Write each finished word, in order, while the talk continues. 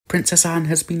Princess Anne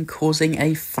has been causing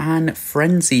a fan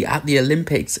frenzy at the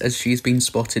Olympics as she's been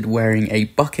spotted wearing a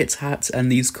bucket hat and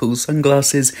these cool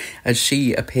sunglasses as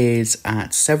she appears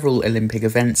at several Olympic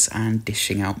events and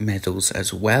dishing out medals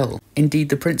as well. Indeed,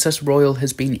 the Princess Royal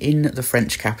has been in the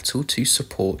French capital to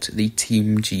support the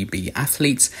Team GB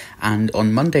athletes, and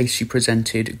on Monday she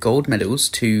presented gold medals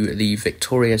to the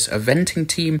victorious eventing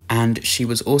team, and she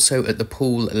was also at the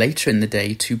pool later in the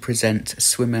day to present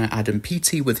swimmer Adam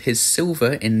Peaty with his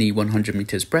silver in the 100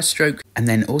 metres breaststroke, and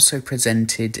then also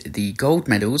presented the gold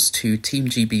medals to Team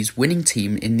GB's winning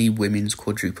team in the women's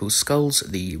quadruple sculls,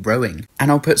 the rowing.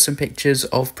 And I'll put some pictures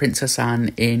of Princess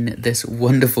Anne in this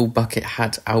wonderful bucket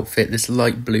hat outfit, this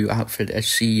light blue outfit, as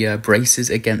she braces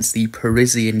against the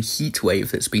Parisian heat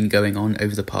wave that's been going on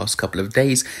over the past couple of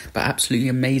days. But absolutely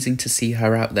amazing to see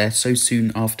her out there so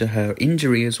soon after her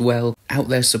injury as well, out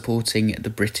there supporting the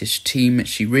British team.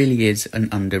 She really is an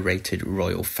underrated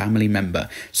royal family member.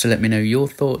 So let me know your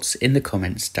thoughts in the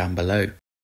comments down below.